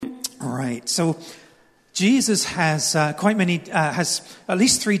right. So Jesus has quite many, has at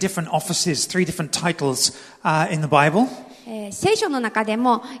least 3 different offices, 3 different titles in the Bible. 聖書の中で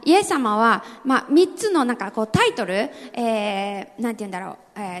もイエス様は、3つのタイトル、なんて言うんだろ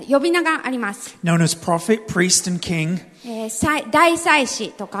う、呼び名があります。Known as prophet, priest, and king. 大祭司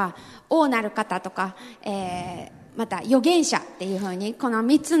とか王なる方とか、また預言者っていうふうにこの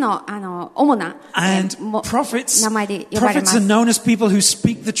3つの主な、名前で呼ばれます。Prophets are known as people who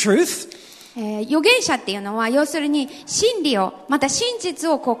speak the truth. 預言者っていうのは要するに真理をまた真実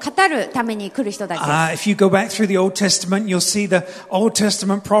を語るために来る人たちです。If you go back through the Old Testament, you'll see the Old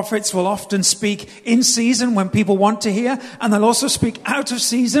Testament prophets will often speak in season when people want to hear, and they'll also speak out of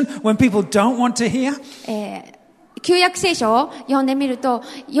season when people don't want to hear. 旧約聖書を読んでみると、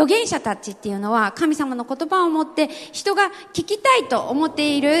預言者たちっていうのは神様の言葉を持って人が聞きたいと思っ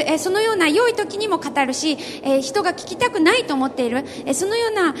ている、そのような良い時にも語るし、人が聞きたくないと思っている、そのよ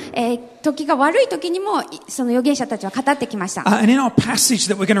うな、時が悪い時にもその預言者たちは語ってきました。And in our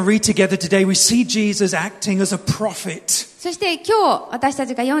passage that we're going to read together today, we see Jesus acting as a prophet. そして今日私た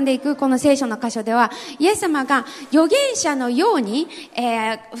ちが読んでいくこの聖書の箇所では、イエス様が預言者のように、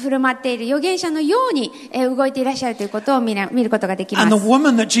振る舞っている、預言者のように、動いていらっしゃるということを見ることができます。And the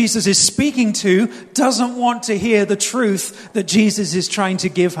woman that Jesus is speaking to doesn't want to hear the truth that Jesus is trying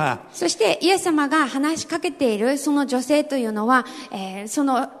to give her. そしてイエス様が話しかけているその女性というのは、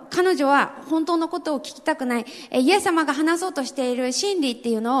彼女は本当のことを聞きたくない、イエス様が話そうとしている真理って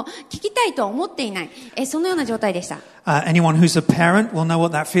いうのを聞きたいと思っていない、そのような状態でした。Anyone who's a parent will know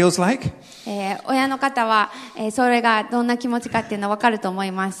what that feels like. 親の方は、それがどんな気持ちかっていうのは分かると思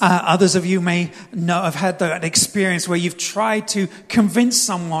います。Others of you may have had that experience where you've tried to convince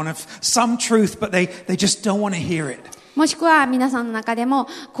someone of some truth, but they just don't want to hear it. もしくは皆さんの中でも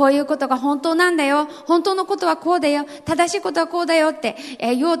こういうことが本当なんだよ、本当のことはこうだよ、正しいことはこうだよって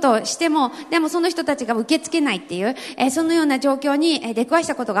言おうとしても、でもその人たちが受け付けないっていう、そのような状況に出くわし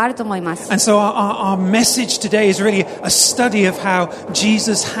たことがあると思います。And so our message today is really a study of how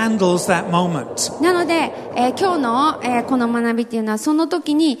Jesus handles that moment. なので、今日の、この学びっていうのはその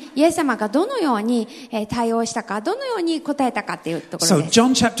時にイエス様がどのように、対応したか、どのように答えたかっていうところです。So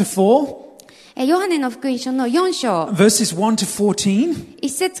John chapter 4. ヨハネの福音書の4章 verses 1 to 14. 1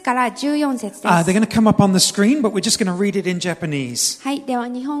節から14節です。They're going to come up on the screen, but we're just going to read it in Japanese. はい、では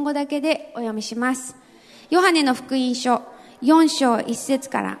日本語だけでお読みします。ヨハネの福音書4章1節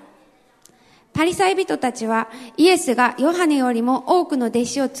から。パリサイ人たちはイエスがヨハネよりも多くの弟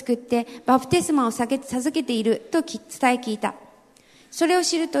子を作ってバプテスマを授けていると伝え聞いた。それを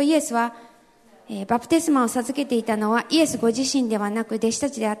知るとイエスは、バプテスマを授けていたのはイエスご自身ではなく弟子た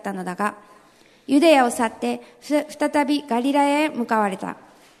ちであったのだが、ユダヤを去って再びガリラヤへ向かわれた。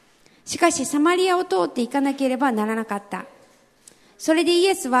しかしサマリアを通って行かなければならなかった。それでイ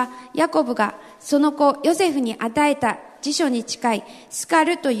エスはヤコブがその子ヨセフに与えた地所に近いスカ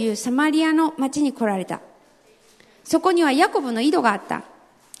ルというサマリアの町に来られた。そこにはヤコブの井戸があった。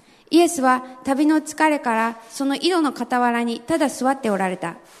イエスは旅の疲れからその井戸の傍らにただ座っておられ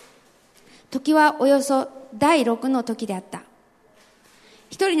た。時はおよそ第6の時であった。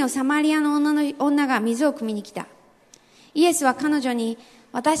一人のサマリアの女が水を汲みに来た。イエスは彼女に、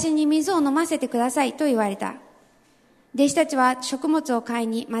私に水を飲ませてくださいと言われた。弟子たちは食物を買い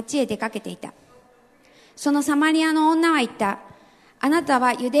に町へ出かけていた。そのサマリアの女は言った。あなた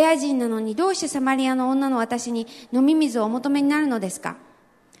はユダヤ人なのにどうしてサマリアの女の私に飲み水をお求めになるのですか。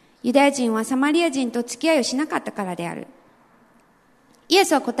ユダヤ人はサマリア人と付き合いをしなかったからである。イエ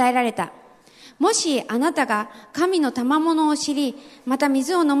スは答えられた。もしあなたが神の賜物を知り、また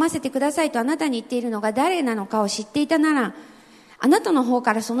水を飲ませてくださいとあなたに言っているのが誰なのかを知っていたなら、あなたの方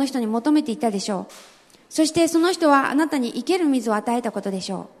からその人に求めていたでしょう。そしてその人はあなたに生ける水を与えたことで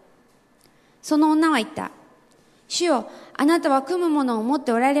しょう。その女は言った。主よ、あなたは汲むものを持っ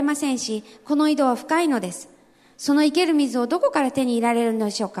ておられませんし、この井戸は深いのです。その生ける水をどこから手に入れられるの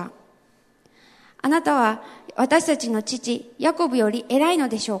でしょうか。あなたは私たちの父、ヤコブより偉いの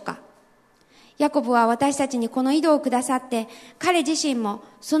でしょうか。ヤコブは私たちにこの井戸をくださって、彼自身も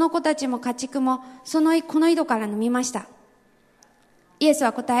その子たちも家畜もこの井戸から飲みました。イエス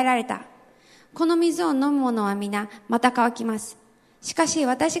は答えられた。この水を飲む者は皆また乾きます。しかし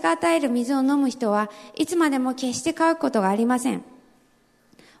私が与える水を飲む人はいつまでも決して乾くことがありません。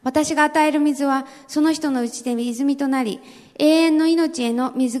私が与える水はその人のうちで泉となり、永遠の命へ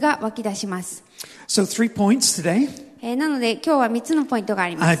の水が湧き出します。So 3 points today. なので今日は3つのポイントがあ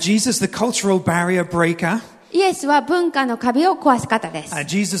ります。Jesus, the cultural barrier breaker. イエスは文化の壁を壊す方です。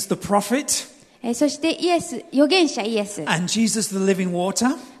Jesus, the prophet. そしてイエス、預言者イエス。And Jesus, the living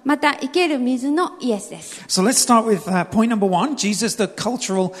water. また生ける水のイエスです。So let's start with point number 1, Jesus the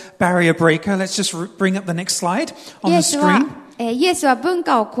cultural barrier breaker. Let's just bring up the next slide on the screen. イエスは文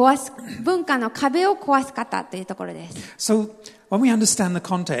化の壁を壊す方というところです。So when we understand the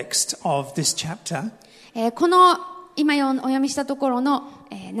context of this chapter, この今お読みしたところの、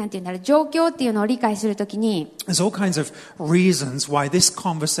なんていうんだろう、状況っていうのを理解するときに、there's all kinds of reasons why this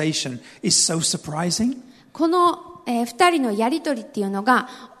conversation is so surprising. この、二人のやりとりっていうのが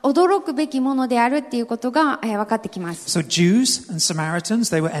驚くべきものであるっていうことが、分かってきます。So Jews and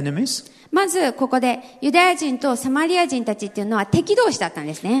Samaritans, they were enemies. まずここでユダヤ人とサマリア人たちっていうのは敵同士だったん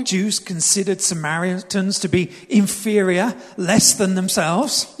ですね。Jews considered Samaritans to be inferior, less than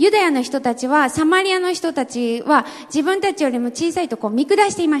themselves. ユダヤの人たちはサマリアの人たちは自分たちよりも小さいとこう見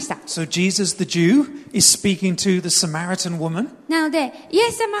下していました。So Jesus the Jew is speaking to the Samaritan woman. なのでイ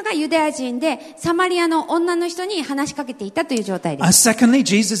エス様がユダヤ人でサマリアの女の人に話しかけていたという状態です。Secondly,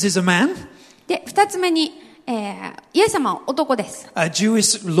 Jesus is a man. で、二つ目にイエス様は男です。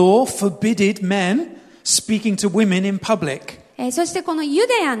Jewish law forbidded men speaking to women in public. そしてこのユ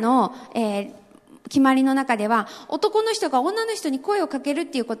ダヤの、決まりの中では男の人が女の人に声をかけるっ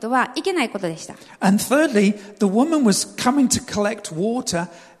ていうことはいけないことでした。And thirdly, the woman was coming to collect water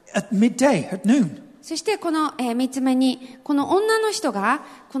at midday, at noon. そしてこの、三つ目にこの女の人が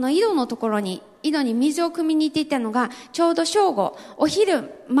この井戸のところに井戸に水を汲みに行っていたのがちょうど正午、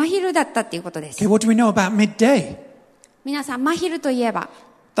真昼だったっていうことです。Okay, what do we know about midday? 皆さん、真昼といえば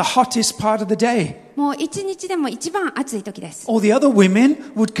The hottest part of the day. もう一日でも一番暑い時です。 All the other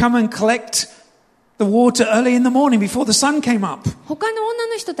women would come and collect the water early in the morning before the sun came up. 他の女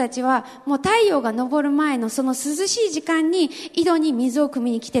の人たちはもう太陽が昇る前のその涼しい時間に井戸に水を汲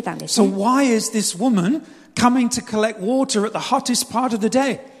みに来てたんです、ね。So why is this woman coming to collect water at the hottest part of the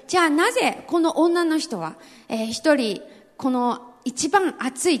day? じゃあなぜこの女の人は、一人この一番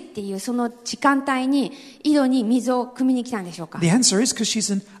暑いっていうその時間帯に井戸に水を汲みに来たんでしょうか？ The answer is because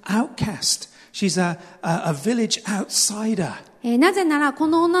she's an outcast. She's a village outsider. なぜならこ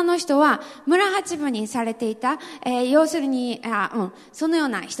の女の人は村八分にされていた、要するにそのよう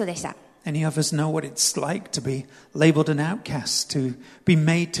な人でした。Any of us know what it's like to be labeled an outcast, to be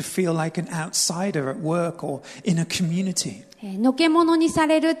made to feel like an outsider at work or in a community. のけ者にさ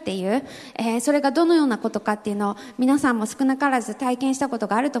れるっていう、それがどのようなことかっていうのを皆さんも少なからず体験したこと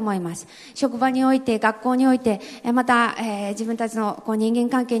があると思います。職場において、学校において、また、自分たちのこう人間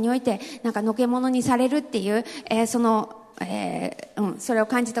関係においてなんかのけ者にされるっていう、それを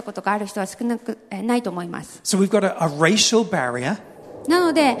感じたことがある人は少なくないと思います。So we've got a racial barrier. な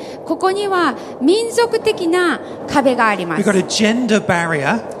のでここには民族的な壁がありま We've す。 got a gender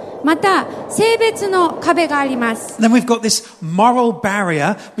barrier. また性別の壁があります。 Then we've got this moral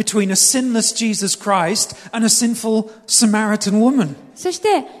barrier between a sinless Jesus Christ and a sinful Samaritan woman. そし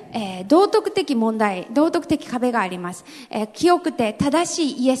て、道徳的壁があります。清くて正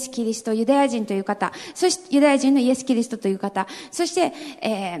しいイエス・キリスト、ユダヤ人という方、そしてユダヤ人のイエス・キリストという方、そして、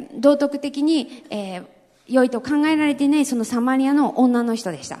道徳的に、良いと考えられていないそのサマリアの女の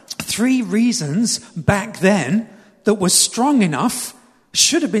人でした。 Three reasons back then that were strong enough,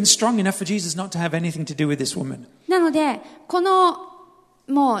 should have been strong enough for Jesus not to have anything to do with this woman. なので、この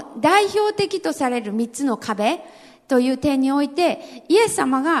もう代表的とされる3つの壁という点において、イエス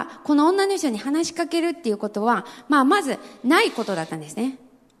様がこの女の人に話しかけるっていうことは、まずないことだったんですね。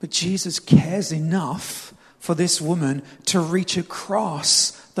But Jesus cares enough for this woman to reach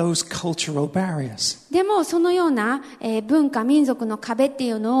across those cultural barriers. でもそのような、文化民族の壁ってい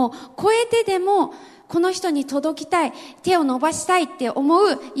うのを超えてでもこの人に届きたい、手を伸ばしたいって思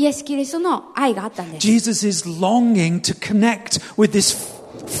うイエス・キリストの愛があったんです。 Jesus is longing to connect with this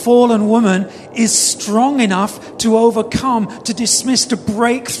fallen woman, is strong enough to overcome, to dismiss, to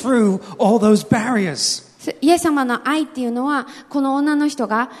break through all those barriers. イエス様の愛っていうのはこの女の人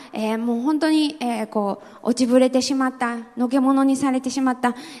が、もう本当に、落ちぶれてしまった、のけ者にされてしまっ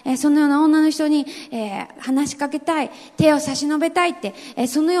た、そのような女の人に、話しかけたい、手を差し伸べたいって、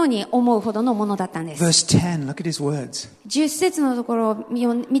そのように思うほどのものだったんです。 Verse 10, look at his words. 10節のところを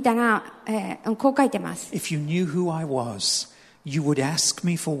見たら、こう書いてます。 If you knew who I was, you would ask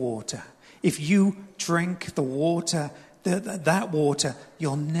me for water. If you drink the water, that water,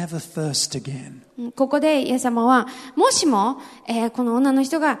 you'll never thirst again. ここでイエス様はもしも、この女の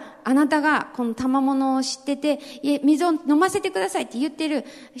人があなたがこの賜物を知ってて水を飲ませてくださいって言ってる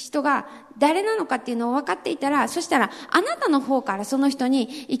人が誰なのかっていうのを分かっていたら、そしたらあなたの方からその人に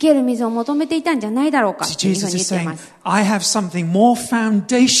生ける水を求めていたんじゃないだろうかっていうふうに言っています。 I have something more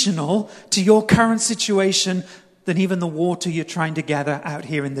foundational to your current situation than even the water you're trying to gather out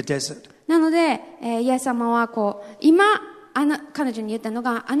here in the desert. なので、イエス様は今彼女に言ったの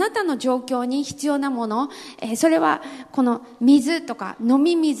が、あなたの状況に必要なもの、それはこの水とか飲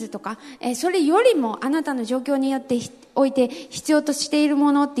み水とか、それよりもあなたの状況によっておいて必要としている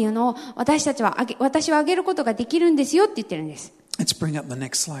ものっていうのを私はあげることができるんですよって言ってるんです。Let's bring up the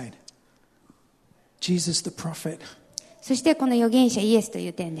next slide. Jesus the prophet. そしてこの預言者イエスとい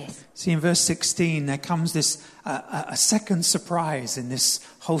う点です。See, in verse 16, there comes this a second surprise in this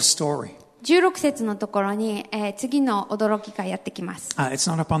whole story. 16節のところに、次の驚きがやってきます。It's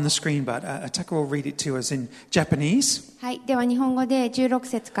not up on the screen, but Taka will read it to us in Japanese. はい、では日本語で16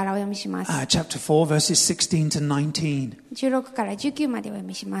節からお読みします。Chapter 4, verses 16 to 19. 16から19までお読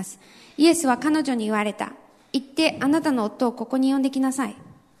みします。イエスは彼女に言われた。行ってあなたの夫をここに呼んできなさい。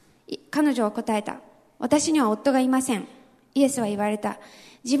彼女は答えた。私には夫がいません。イエスは言われた。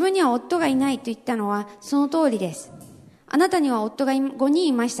自分には夫がいないと言ったのはその通りです。あなたには夫が5人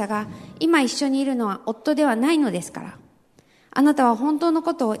いましたが、今一緒にいるのは夫ではないのですから。あなたは本当の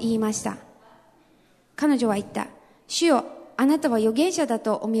ことを言いました。彼女は言った。主よ、あなたは預言者だ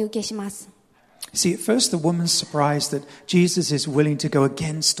とお見受けします。See, at first the woman's surprised that Jesus is willing to go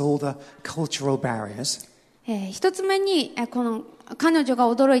against all the cultural barriers. 一つ目にこの彼女が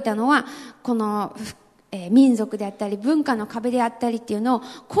驚いたのはこの民族であったり文化の壁であったりっていうのを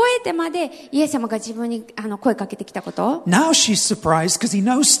超えてまでイエス様が自分に声かけてきたこと。Now she's surprised because he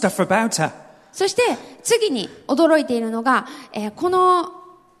knows stuff about her. そして次に驚いているのが、この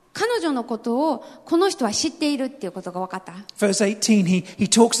彼女のことをこの人は知っているっていうことが分かった。Verse 18, he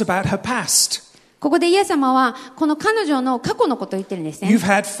talks about her past. ここでイエス様はこの彼女の過去のことを言ってるんですね。You've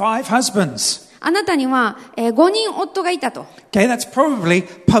had 5 husbands. あなたには5人夫がいたと。Okay, that's probably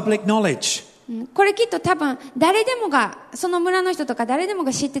public knowledge. これきっと多分誰でもがその村の人とか誰でも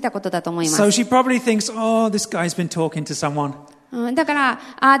が知ってたことだと思います。So she probably thinks, oh, this guy's been talking to someone. だか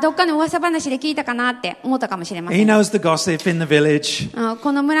らどっかの噂話で聞いたかなって思ったかもしれません。He knows the gossip in the village.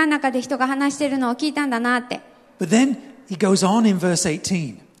 この村の中で人が話しているのを聞いたんだなって。But then he goes on in verse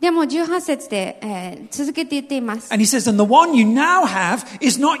 18. でも18節で、続けて言っています。And he says, and the one you now have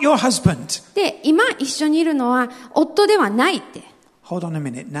is not your husband. で、今一緒にいるのは夫ではないって。Hold on a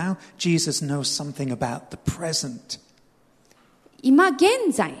minute. Now Jesus knows something about the present. 今現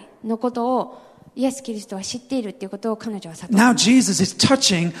在のことをイエス・キリストは知っているっていうことを彼女は悟った。Now Jesus is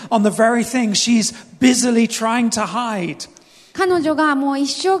touching on the very thing she's busily trying to hide. 彼女がもう一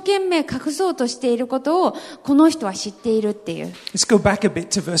生懸命隠そうとしていることをこの人は知っているっていう。Let's go back a bit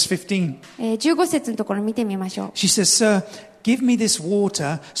to verse 15. 15節のところ見てみましょう。She says, Sir, give me this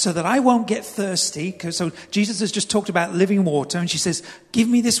water so that I won't get thirsty. So Jesus has just talked about living water. And she says, give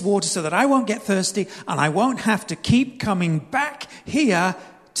me this water so that I won't get thirsty and I won't have to keep coming back here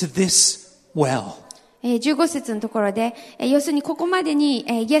to this well. 15節のところで、要するにここまで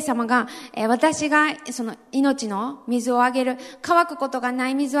にイエス様が私がその命の水をあげる、乾くことがな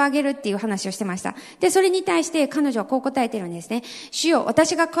い水をあげるっていう話をしてました。で、それに対して彼女はこう答えてるんですね。主よ、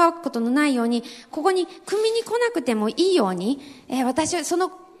私が乾くことのないように、ここに汲みに来なくてもいいように、そ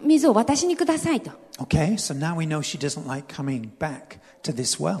の水を私にくださいと。Okay, so now we know she doesn't like coming back to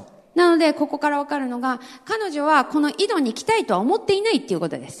this well. なので、ここからわかるのが、彼女はこの井戸に来たいとは思っていないっていうこ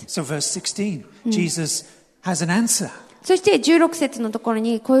とです。So verse 16, Jesus has an answer. そして16節のところ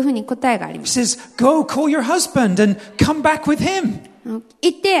にこういうふうに答えがあります。He says, go call your husband and come back with him.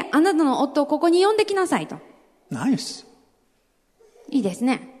 行って、あなたの夫をここに呼んできなさいと。Nice. いいです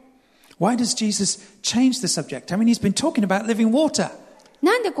ね。Why does Jesus change the subject? I mean, he's been talking about living water.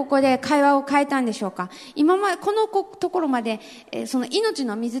 なんでここで会話を変えたんでしょうか。今までこのところまで、その命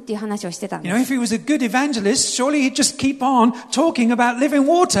の水っていう話をしてたんです。You know, if he was a good evangelist, surely he'd just keep on talking about living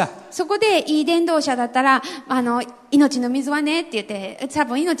water. そこでいい伝道者だったら、命の水はねって言って、多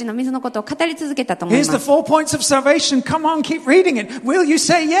分命の水のことを語り続けたと思います。Here's the 4 points of salvation. Come on, keep reading it. Will you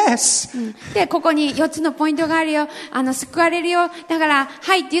say yes? で、ここに4つのポイントがあるよ。救われるよ。だから、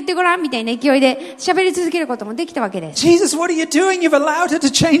はいって言ってごらんみたいな勢いで喋り続けることもできたわけです。Jesus, what are you doing? You've allowed her to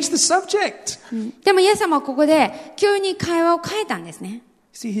change the subject. でもイエス様はここで急に会話を変えたんですね。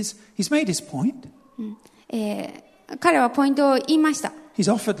See, he's made his point. 彼はポイントを言いました。He's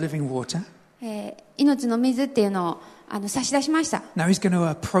offered living water. 命の水っていうのを差し出しました。Now he's going to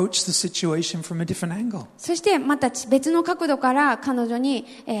approach the situation from a different angle. そしてまた別の角度から彼女に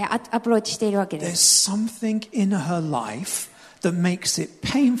アプローチしているわけで There's す。 something in her life that makes it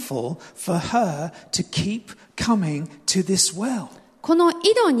painful for her to keep coming to this well. この井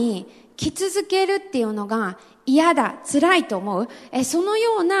戸に来続けるっていうのが嫌だ、辛いと思う、その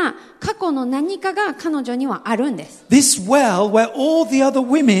ような過去の何かが彼女にはあるんです。This well where all the other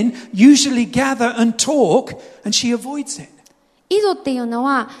women usually gather and talk, and she avoids it. 井戸っていうの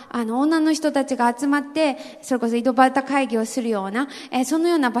は、女の人たちが集まって、それこそ井戸端会議をするような、その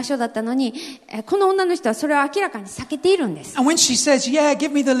ような場所だったのに、この女の人はそれを明らかに避けているんです。And when she says, yeah,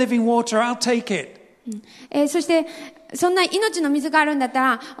 give me the living water, I'll take it. そして、そんな命の水があるんだった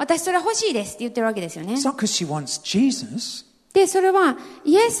ら、私それ欲しいですって言ってるわけですよね。It's not because she wants Jesus. で、それは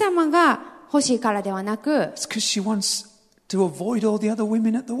イエス様が欲しいからではなく、It's because she wants to avoid all the other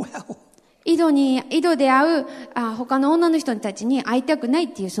women at the well. 井戸で会う他の女の人たちに会いたくないっ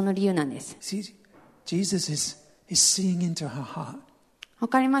ていうその理由なんです。See, Jesus is seeing into her heart. わ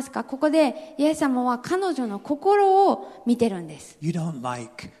かりますか？ここでイエス様は彼女の心を見てるんです。You don't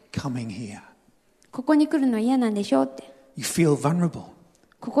like coming here. ここに来るの嫌なんでしょって。You feel vulnerable.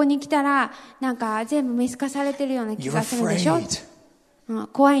 ここに来たらなんか全部見透かされてるような気がするんでしょ。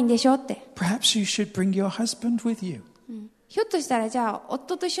怖いんでしょって。Perhaps you should bring your husband with you. ひょっとしたらじゃあ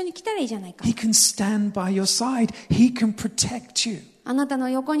夫と一緒に来たらいいじゃないか。He can stand by your side. He can protect you. あなたの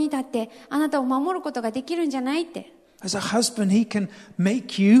横に立ってあなたを守ることができるんじゃないって。As a husband, he can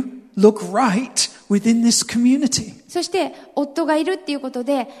make you look right within this community. そして夫がいるっていうこと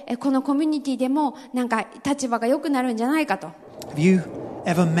でこのコミュニティでもなんか立場が良くなるんじゃないかと。Have you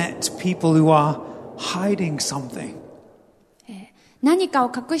ever met people who are hiding something? 何か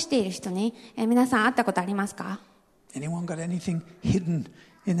を隠している人に皆さん会ったことありますか？ Anyone got anything hidden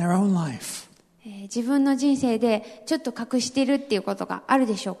in their own life? 自分の人生でちょっと隠しているっていうことがある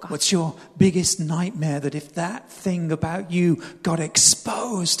でしょうか？ What's your biggest nightmare that if that thing about you got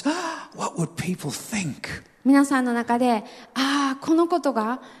exposed, what would people think? 皆さんの中で、このこと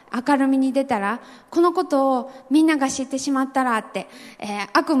が明るみに出たら、このことをみんなが知ってしまったらって、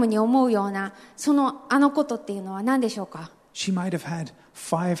悪夢に思うような、あのことっていうのは何でしょうか？ She might have had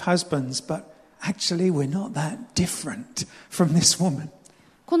 5 husbands, but actually we're not that different from this woman.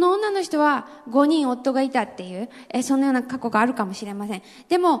 この女の人は5人夫がいたっていう、そのような過去があるかもしれません。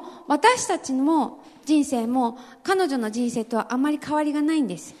でも私たちの人生も彼女の人生とはあまり変わりがないん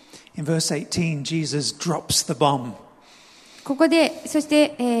です。In verse 18, Jesus drops the bomb. ここで、そし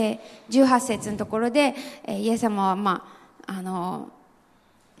て、18節のところで、イエス様は、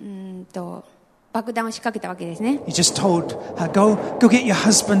爆弾を仕掛けたわけですね。He just told her, go get your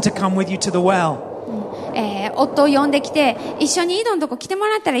husband to come with you to the well. 夫を呼んできて、一緒に井戸のとこ来ても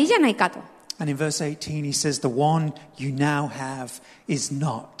らったらいいじゃないかと。And in verse 18 he says, the one you now have is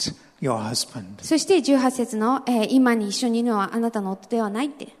not your husband. そして18節の、今に一緒にいるのはあなたの夫ではないっ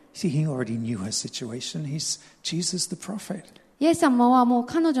て。See, he already knew her situation. He's Jesus the prophet. イエス様はもう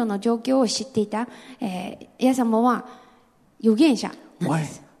彼女の状況を知っていた。イエス様は預言者なんで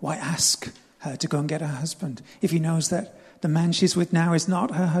す。Why ask her to go and get her husband if he knows that the man she's with now is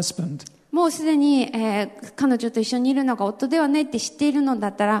not her husband? もうすでに、彼女と一緒にいるのが夫ではないって知っているのだ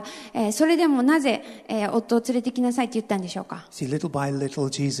ったら、それでもなぜ、夫を連れてきなさいって言ったんでしょうか？ See, little by little,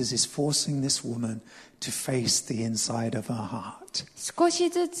 Jesus is forcing this woman to face the inside of her heart. 少し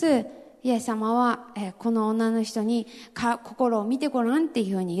ずつイエス様は、この女の人に心を見てごらんって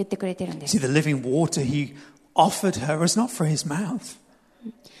いうふうに言ってくれてるんです。See, the living water he offered her was not for his mouth.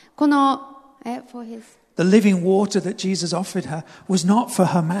 この、for his... The living water that Jesus offered her was not for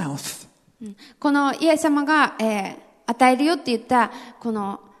her mouth. このイエス様が、与えるよって言ったこ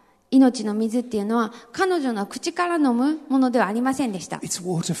の命の水っていうのは彼女の口から飲むものではありませんでした。It's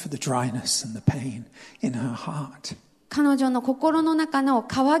water for the dryness and the pain in her heart. 彼女の心の中の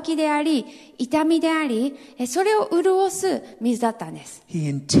渇きであり、痛みであり、それを潤す水だったんです。He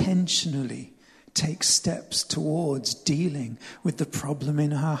intentionally takes steps towards dealing with the problem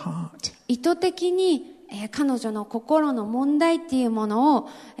in her heart. 意図的に彼女の心の問題っていうものを、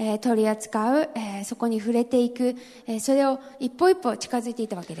取り扱う、そこに触れていく、それを一歩一歩近づいてい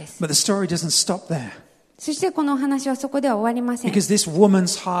たわけです。But the story doesn't stop there. そしてこの話はそこでは終わりません。Because this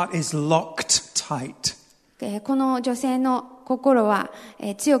woman's heart is locked tight. この女性の心は、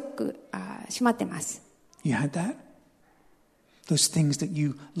強く締まってます。You had that? Those things that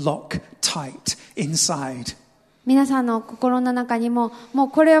you lock tight inside. 皆さんの心の中にも、もう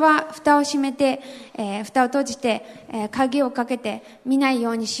これは蓋を閉めて、蓋を閉じて、鍵をかけて見ない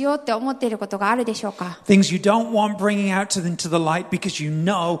ようにしようって思っていることがあるでしょうか？ Things you don't want bringing out into the light because you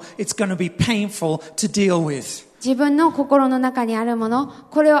know it's going to be painful to deal with. 自分の心の中にあるもの、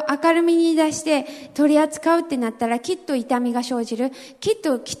これを明るみに出して取り扱うってなったらきっと痛みが生じる。きっ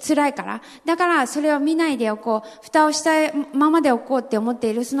と辛いから。だからそれを見ないでおこう。蓋をしたままでおこうって思って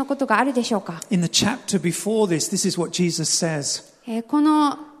いるそのことがあるでしょうか？ In the chapter before this, this is what Jesus says. こ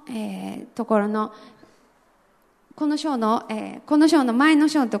の、ところのこの章の前の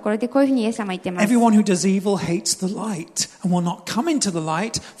章のところでこういうふうにイエス様言ってます。Everyone who does evil hates the light and will not come into the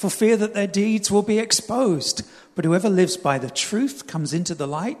light for fear that their deeds will be exposed. But whoever lives by the truth comes into the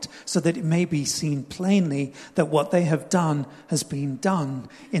light so that it may be seen plainly that what they have done has been done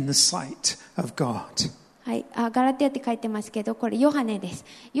in the sight of God. はい、ガラテヤって書いてますけど、これヨハネです。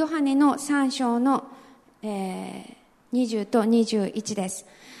ヨハネの3章の、20と21です。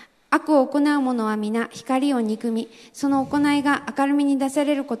悪を行う者は皆光を憎み、その行いが明るみに出さ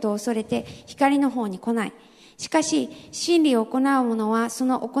れることを恐れて光の方に来ない。しかし真理を行う者はそ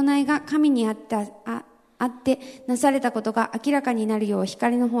の行いが神にあってなされたことが明らかになるよう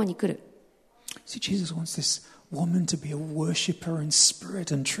光の方に来る。See, Jesus wants this woman to be a worshipper in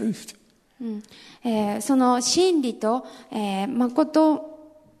spirit and truth. その真理と、誠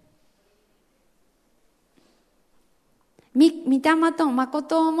御霊と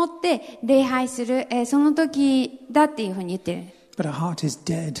誠をもって礼拝する、その時だっていうふうに言ってる。But her heart is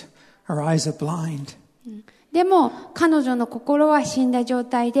dead. Her eyes are blind. でも彼女の心は死んだ状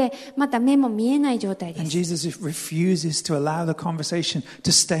態で、また目も見えない状態で And す。 Jesus refuses to allow the conversation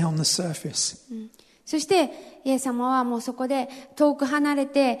to stay on the surface. そしてイエス様はもうそこで遠く離れ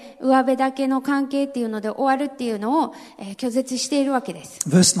て上辺だけの関係っていうので終わるっていうのを、拒絶しているわけです。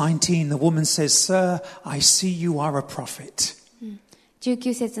Verse 19, the woman says, Sir, I see you are a prophet.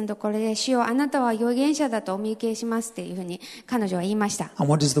 19節のところで、主よあなたは預言者だとお見受けしますっていうふうに彼女は言いました。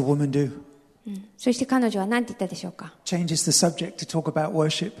 And what does the woman do? そして彼女は何て言ったでしょうか。 Changes the subject to talk about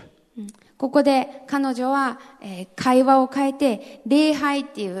worship. ここで彼女は、会話を変えて礼拝っ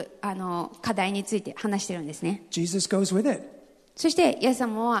ていう課題について話してるんですね。 Jesus goes with it. そしてイエス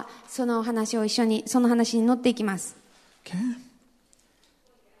様はその話を一緒にその話に乗っていきます。 Okay.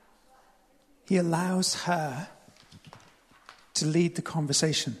 He allows her to lead the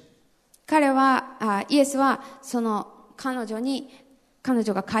conversation. イエスはその彼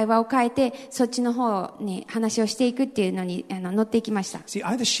女が会話を変えてそっちの方に話をしていくっていうのに乗っていきました。 See,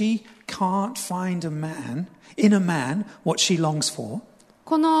 either she can't find in a man what she longs for.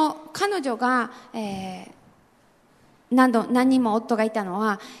 この彼女が、何人も夫がいたの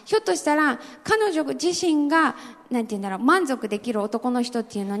は、ひょっとしたら彼女自身がなんて言うんだろう、満足できる男の人っ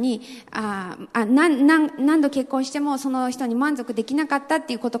ていうのに何度結婚してもその人に満足できなかったっ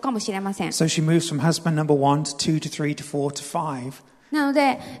ていうことかもしれません。 So she moves from husband number 1 to 2 to 3 to 4 to 5. なの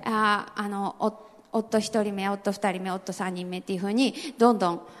で夫1人目、夫2人目、夫3人目っていうふうにどん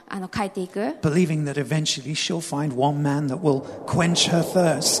どん変えていく。 Believing that eventually she'll find one man that will quench her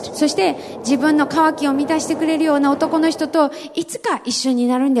thirst. そして自分の渇きを満たしてくれるような男の人といつか一緒に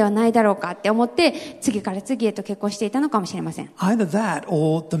なるんではないだろうかって思って次から次へと結婚していたのかもしれません。 Either that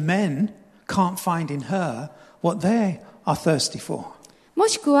or the men can't find in her what they are thirsty for. も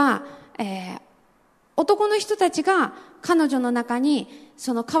しくは、男の人たちが彼女の中に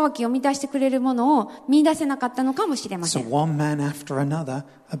その渇きを満たしてくれるものを見出せなかったのかもしれませ So ん。 one man after another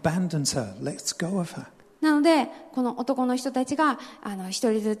abandons her, lets go of her. なのでこの男の人たちが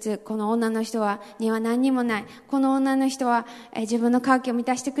一人ずつ、この女の人には何にもない、この女の人は自分の渇きを満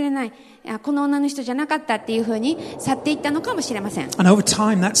たしてくれない、この女の人じゃなかったっていうふうに去っていったのかもしれません。 And over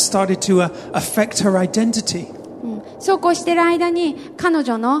time that started to affect her identity. そうこうしている間に彼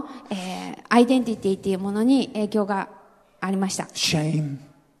女の、アイデンティティっていうものに影響がありました。 Shame,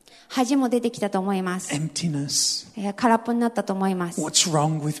 恥も出てきたと思います。 emptiness. 空っぽになったと思います。 What's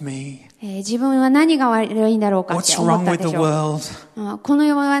wrong with me? 自分は何が悪いんだろうかって What's 思っ wrong た with で the しょう。 world? この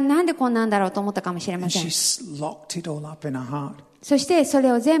世はなんでこんなんだろうと思ったかもしれま And せん。 she's locked it all up in her heart. そしてそ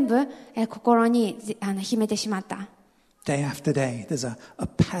れを全部心に秘めてしまった。 Day after day, there's a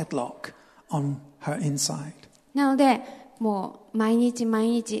padlock on her inside. なのでもう毎日毎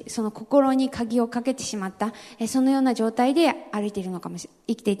日その心に鍵をかけてしまった、そのような状態で歩いているのかも、生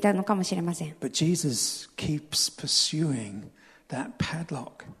きていたのかもしれません。 But Jesus keeps pursuing that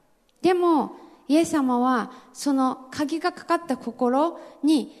padlock. でもイエス様はその鍵がかかった心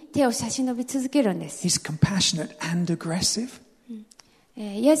に手を差し伸べ続けるんです。 He's compassionate and aggressive.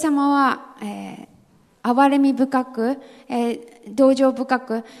 イエス様は、憐れみ深く、同情深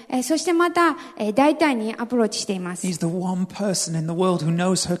く、そしてまた、大胆にアプローチしています。 He's the one person in the world who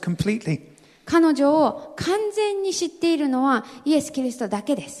knows her completely. 彼女を完全に知っているのはイエス・キリストだ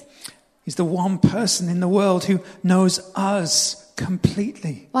けです。 He's the one person in the world who knows us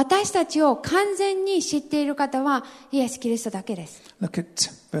completely. 私たちを完全に知っている方はイエス・キリストだけです。 Look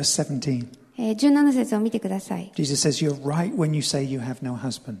at verse 17. 17節を見てください。 Jesus says, You're right when you say you have no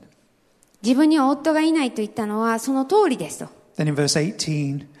husband. 自分には夫がいないと言ったのはその通りですと。 Then in verse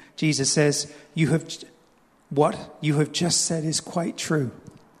 18, Jesus says, What you have just said is quite true.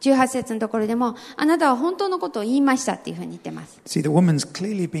 18節のところでも、あなたは本当のことを言いましたっていうふうに言ってます。See, the woman's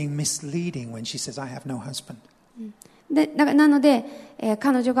clearly being misleading when she says, I have no husband. なので、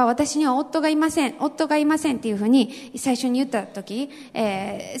彼女が私には夫がいませんっていうふうに最初に言ったとき、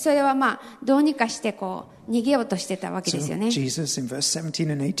それはまあどうにかしてこう逃げようとしてたわけですよね。So Jesus in verse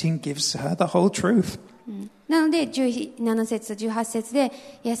 17 and 18 gives her the whole truth. なので17節と18節で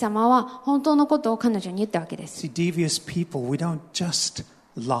イエス様は本当のことを彼女に言ったわけです。See, devious people, we don't just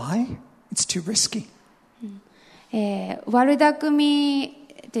lie. It's too risky. 悪巧み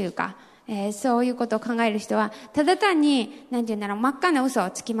というか、そういうことを考える人はただ単に何て言うんだろう、真っ赤な嘘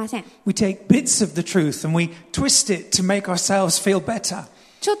はつきません。 We take bits of the truth and we twist it to make ourselves feel better.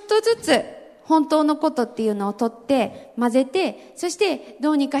 ちょっとずつ本当のことっていうのを取って混ぜて、そして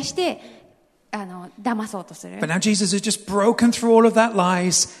どうにかして騙そうとする。 But now Jesus has just broken through all of that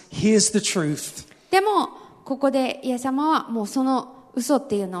lies. Here's the truth. でもここでイエス様はもうその嘘っ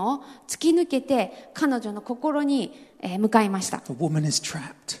ていうのを突き抜けて彼女の心に向かいました。 The woman is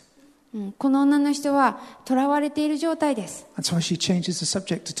trapped. この女の人は囚われている状態です。 That's why she changes the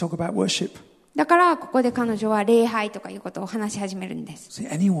subject to talk about worship. だからここで彼女は礼拝とかいうことを話し始めるんです。 See,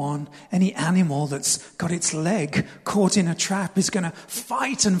 any animal that's got its leg caught in a trap is going to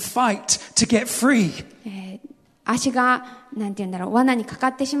fight and fight to get free. 足がなんて言うんだろう、罠にかか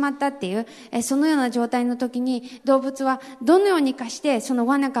ってしまったっていう、そのような状態の時に動物はどのようにかしてその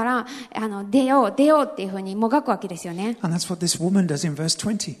罠から出ようっていうふうにもがくわけですよね。 And that's what this woman does in verse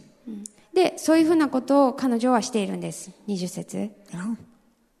 20. で、そういうふうなことを彼女はしているんです。20節。You know?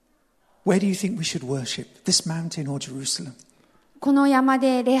 Where do you think we should worship? This mountain or Jerusalem? この山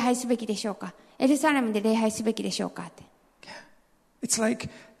で礼拝すべきでしょうか、エルサレムで礼拝すべきでしょうかって。 It's like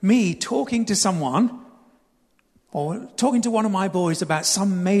me talking to someone or talking to one of my boys about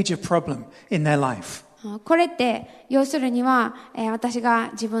some major problem in their life. これって要するには、私が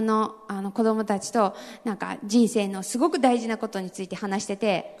自分の子供たちとなんか人生のすごく大事なことについて話して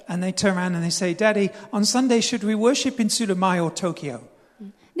て、 And they turn around and they say, Daddy, on Sunday should we worship in Surumai or Tokyo?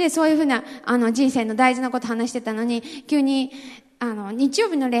 でそういうふうな人生の大事なこと話してたのに、急に日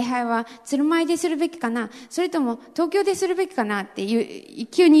曜日の礼拝は鶴舞でするべきかな、それとも東京でするべきかなっていう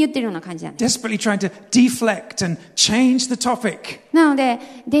急に言ってるような感じなんです。 Desperately trying to deflect and change the topic. なので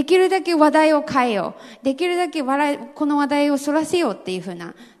できるだけ話題を変えよう、できるだけこの話題をそらせようっていうふう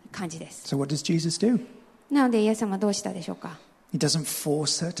な感じです。 So what does Jesus do? なのでイエス様はどうしたでしょうか。 He doesn't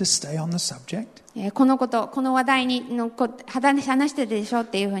force her to stay on the subject. この話題の話してるでしょっ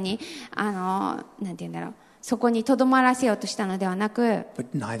ていうふうになんて言うんだろう、そこにとどまらせようとしたのではなく、 But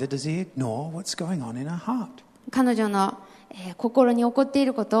neither does he ignore what's going on in her heart. 彼女の、心に起こってい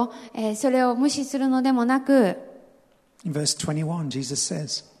ること、それを無視するのでもなく、 In verse 21, Jesus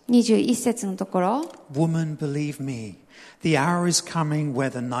says, 21節のところ、 Woman, believe me, the hour is coming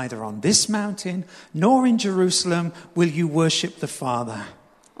whether neither on this mountain nor in Jerusalem will you worship the Father.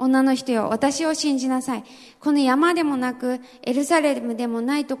 女の人よ、私を信じなさい。この山でもなくエルサレムでも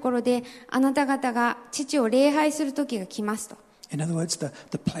ないところであなた方が父を礼拝する時が来ますと。 In other words,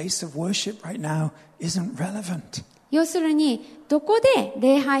 the place of worship right now isn't relevant. 要するにどこで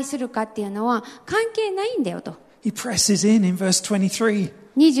礼拝するかっていうのは関係ないんだよと。 He presses in verse 23.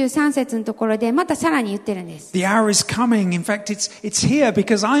 23節のところでまたさらに言ってるんです。 The hour is coming. In fact, it's here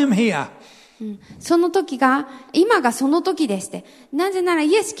because I am here. その時が、今がその時ですって。なぜなら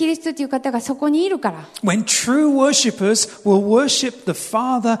イエス・キリストという方がそこにいるから。When true worshippers will worship the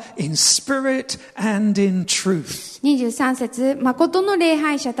Father in spirit and in truth. 23節、誠の礼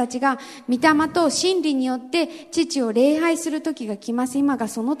拝者たちが御霊と真理によって父を礼拝する時が来ます。今が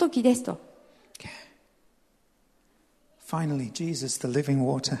その時ですと。Finally, Jesus, the living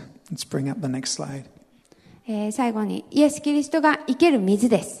water. Let's bring up the next slide. 最後に、イエス・キリストが生ける水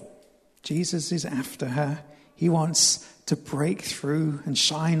です。Jesus is after her. He wants to break through and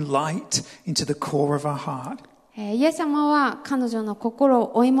shine light into the core of her heart. イエス様は彼女の心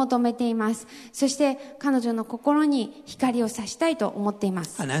を追い求めています。そして彼女の心に光を差したいと思っていま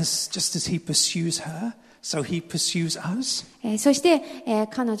す。And just as he pursues her, so he pursues us. そして、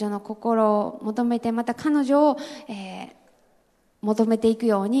彼女の心を求めて、また彼女を、求めていく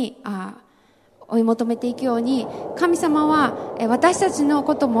ように、追い求めていくように、神様は私たちの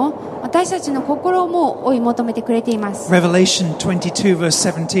ことも私たちの心も追い求めてくれています。 Revelation 22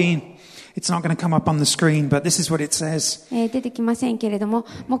 verse 17. It's not going to come up on the screen, but this is what it says. 出てきませんけれども、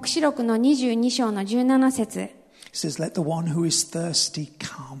黙示録の22章の17節。It says, Let the one who is thirsty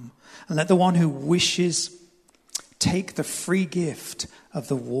come, and let the one who wishes take the free gift of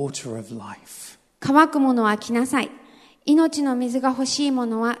the water of life. 乾く者は来なさい。命の水が欲しい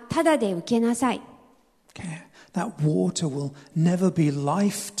者はただで受けなさい。Okay. That water will never be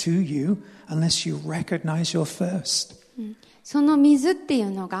life to you unless you recognize your thirst. その水ってい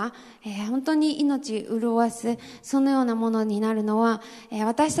うのが、本当に命潤わすそのようなものになるのは、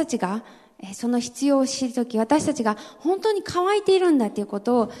私たちがその必要を知るとき、私たちが本当に乾いているんだというこ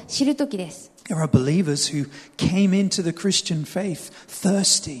とを知るときです。There are believers who came into the Christian faith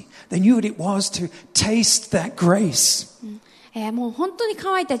thirsty. They knew what it was to taste that grace. もう本当に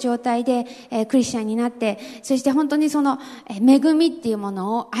乾いた状態で、クリスチャンになって、そして本当にその、恵みっていうも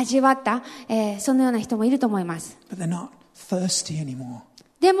のを味わった、そのような人もいると思います。But they're not thirsty anymore.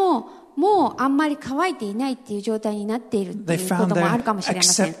 でも、もうあんまり乾いていないっていう状態になっているっていうこともあるかもしれま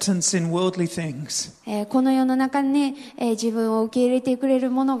せん。この世の中に、自分を受け入れてくれる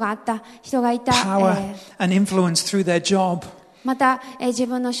ものがあった人がいた。Power and influence through their job. また、自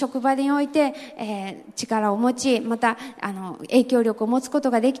分の職場において、力を持ち、また影響力を持つこ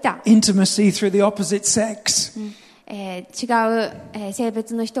とができた。Intimacy through the opposite sex. 違う、性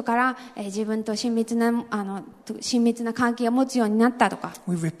別の人から、自分と親密な関係を持つようになったとか。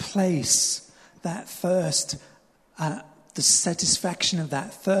We replace that thirst, the satisfaction of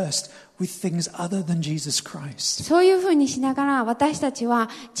that thirst with things other than Jesus Christ. そういうふうにしながら私たちは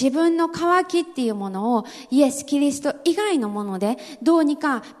自分の渇きっていうものをイエス・キリスト以外のものでどうに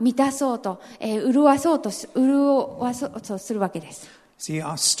か満たそうと、潤わそうとするわけです。See,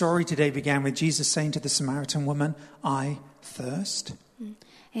 our story today began with Jesus saying to the Samaritan woman, I thirst.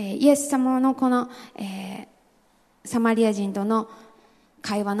 イエス様のこの、サマリア人との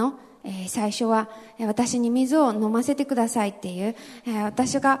会話の、最初は私に水を飲ませてくださいっていう、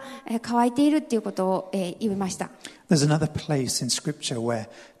私が乾いているっていうことを、言いました。There's another place in Scripture where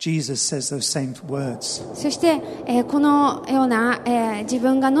Jesus says those same words. そして、このような、自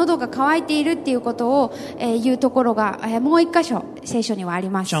分が喉が渇いているっていうことを、言うところが、もう一箇所聖書にはあり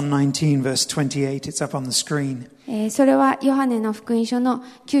ます。John 19 verse 28, it's up on the screen. それはヨハネの福音書の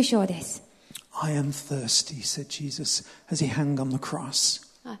9章です。I am thirsty, said Jesus as he hung on the cross.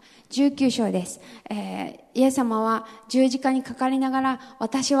 19章です。イエス様は十字架にかかりながら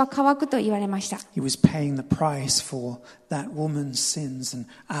私は乾くと言われました。He was paying the price for that woman's sins and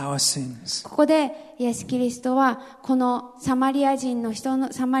our sins. ここでイエス・キリストはこのサマリアの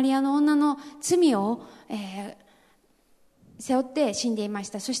女の罪を、背負って死んでいまし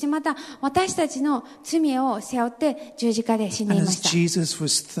た。そしてまた私たちの罪を背負って十字架で死んでいました。And as Jesus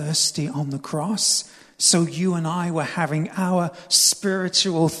was thirsty on the cross, so you and I were having our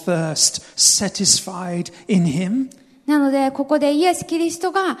spiritual thirst satisfied in Him. なのでここでイエス・キリス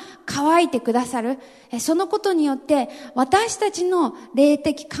トが乾いてくださる、そのことによって私たちの霊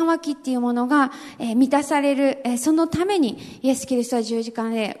的渇きっていうものが満たされる、そのためにイエス・キリストは十字架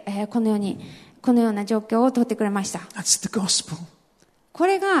でこのような状況を取ってくれました。That's the gospel. こ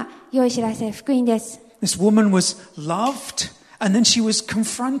れが良い知らせ、福音です。This woman was loved and then she was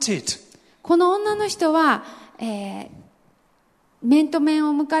confronted. この女の人は、面と面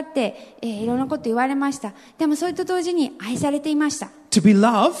を向かって、いろんなこと言われました。でもそれと同時に愛されていました。To be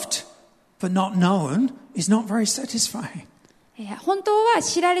loved but not known is not very satisfying. 本当は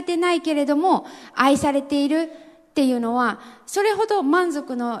知られてないけれども愛されているっていうのはそれほど満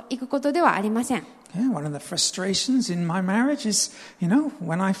足のいくことではありません。Yeah, one of the frustrations in my marriage is,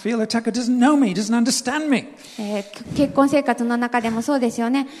 when I feel Ataka doesn't know me, doesn't understand me. 結婚生活の中でもそうですよ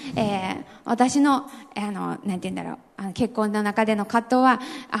ね。私の、なんて言うんだろう。結婚の中での葛藤は、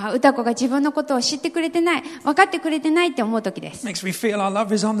歌子が自分のことを知ってくれてない、分かってくれてないって思う時です。Makes me feel our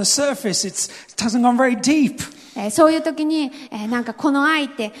love is on the surface. It hasn't gone very deep. そういう時に、なんかこの愛っ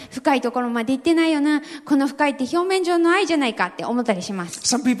て深いところまで行ってないよな。この深いって表面上の愛じゃないかって思ったりします。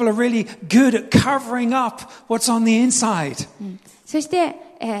Some people are really good at covering up what's on the inside. そして、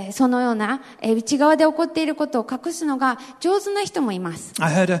そのような、内側で起こっていることを隠すのが上手な人もいます。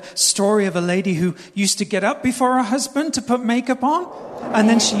I heard a story of a lady who used to get up before her husband to put makeup on, and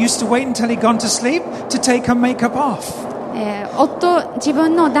then she used to wait until he'd gone to sleep to take her makeup off. 自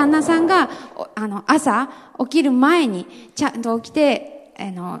分の旦那さんが朝起きる前にちゃんと起きて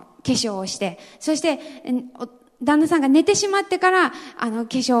化粧をして、そして旦那さんが寝てしまってから化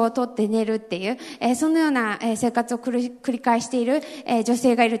粧を取って寝るっていう、そのような生活を繰り返している女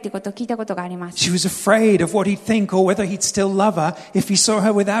性がいるっていうことを聞いたことがあります。She was afraid of what he'd think or whether he'd still love her if he saw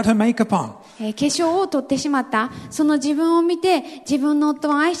her without her makeup on. 化粧を取ってしまったその自分を見て自分の夫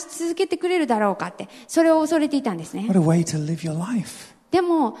を愛し続けてくれるだろうかって、それを恐れていたんですね。What a way to live your life. で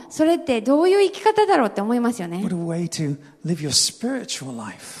もそれってどういう生き方だろうって思いますよね。 What a way to live your spiritual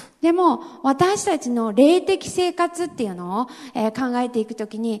life. でも私たちの霊的生活っていうのを、考えていくと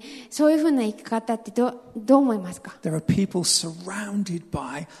きにそういうふうな生き方ってどう思いますか？ There are people surrounded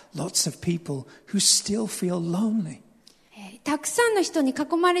by lots of people who still feel lonely. たくさんの人に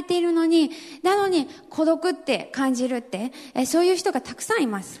囲まれているのに、なのに孤独って感じるって、そういう人がたくさんい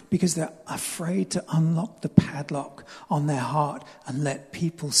ます。Because they're afraid to unlock the padlock on their heart and let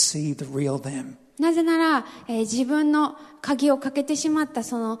people see the real them. なぜなら、自分の鍵をかけてしまった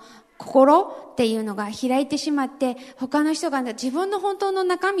その心っていうのが開いてしまって、他の人が自分の本当の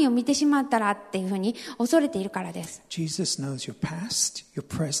中身を見てしまったらっていうふうに恐れているからです。Jesus knows your past, your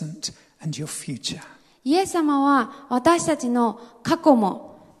present, and your future. イエス様は私たちの過去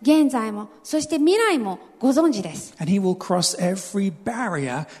も現在もそして未来もご存知です。And he will cross every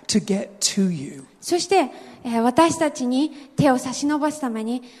barrier to get to you. そして、私たちに手を差し伸ばすため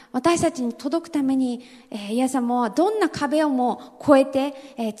に、私たちに届くために、イエス様はどんな壁をも越えて、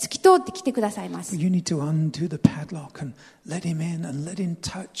突き通ってきてくださいます。 You need to undo the padlock and let him in and let him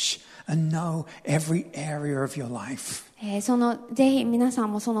touch and know every area of your life. ぜひ皆さ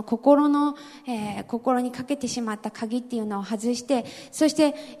んもその心にかけてしまった鍵っていうのを外して、そし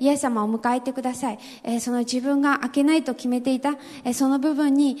てイエス様を迎えてください。その自分が開けないと決めていた、その部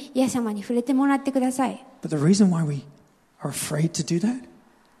分にイエス様に触れてもらってください。But the reason why we are afraid to do that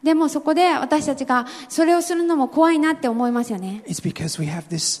でもそこで私たちがそれをするのも怖いなって思いますよね。 is because we have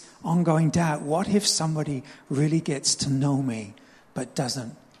this ongoing doubt. What if somebody really gets to know me but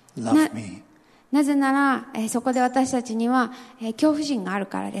doesn't love me? なぜなら、そこで私たちには、恐怖心がある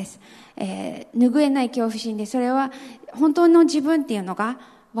からです。拭えない恐怖心で、それは本当の自分っていうのが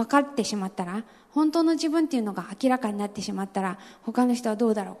分かってしまったら、本当の自分っていうのが明らかになってしまったら、他の人はど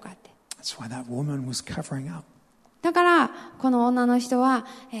うだろうかって。That's why that woman was covering up. だからこの女の人は、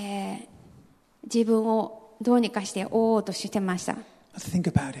自分をどうにかして覆おうとしてました。But think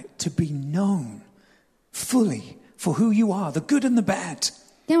about it. To be known fully for who you are, the good and the bad.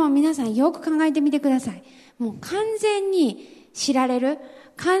 でも皆さんよく考えてみてください。もう完全に知られる、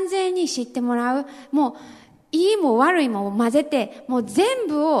完全に知ってもらう、もういいも悪いも混ぜて、もう全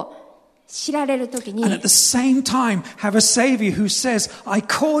部を知られるときに、 And at the same time have a Savior who says, I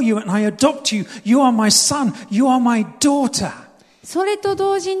call you and I adopt you. You are my son. You are my daughter. それと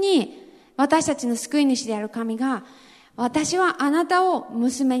同時に私たちの救い主である神が、私はあなたを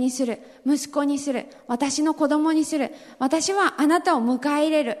娘にする、息子にする、私の子供にする、私はあなたを迎え入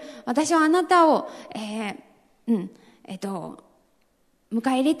れる、私はあなたを、迎え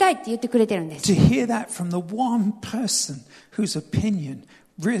入れたいって言ってくれてるんです。 To hear that from the one person whose opinion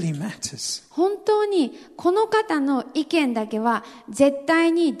really matters. 本当にこの方の意見だけは絶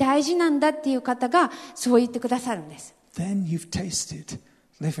対に大事なんだっていう方がそう言ってくださるんです。 Then you've tasted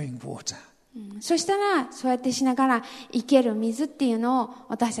living water. そしたらそうやってしながら生ける水っていうのを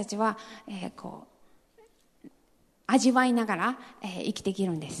私たちは、味わいながら、生きていけ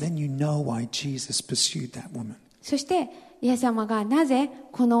るんです。 Then you know why Jesus pursued that woman. そしてイエス様がなぜ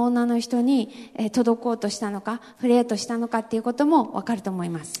この女の人に届こうとしたのか、触れようとしたのかっていうこともわかると思い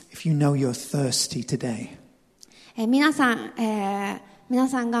ます。 If you know you're thirsty today, 皆さ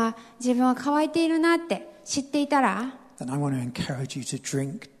んが自分は乾いているなって知っていたら、 then I want to encourage you to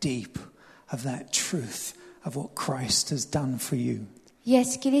drink deep of that truth of what Christ has done for you. イエ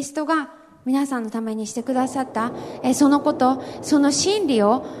ス・キリストが皆さんのためにしてくださった、そのこと、その真理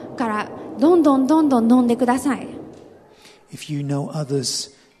をからどんどん飲んでください。If you know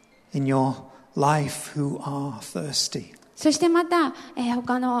others in your life who are thirsty, そしてまた、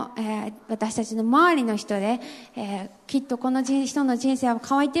他の、私たちの周りの人で、きっとこの人の人生は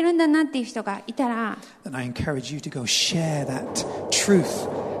乾いてるんだなっていう人がいたら、 then I encourage you to go share that truth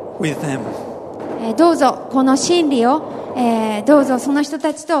with them. どうぞこの真理を、どうぞその人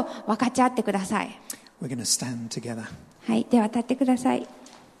たちと分かち合ってください。We're going to stand together. はい、では立ってください。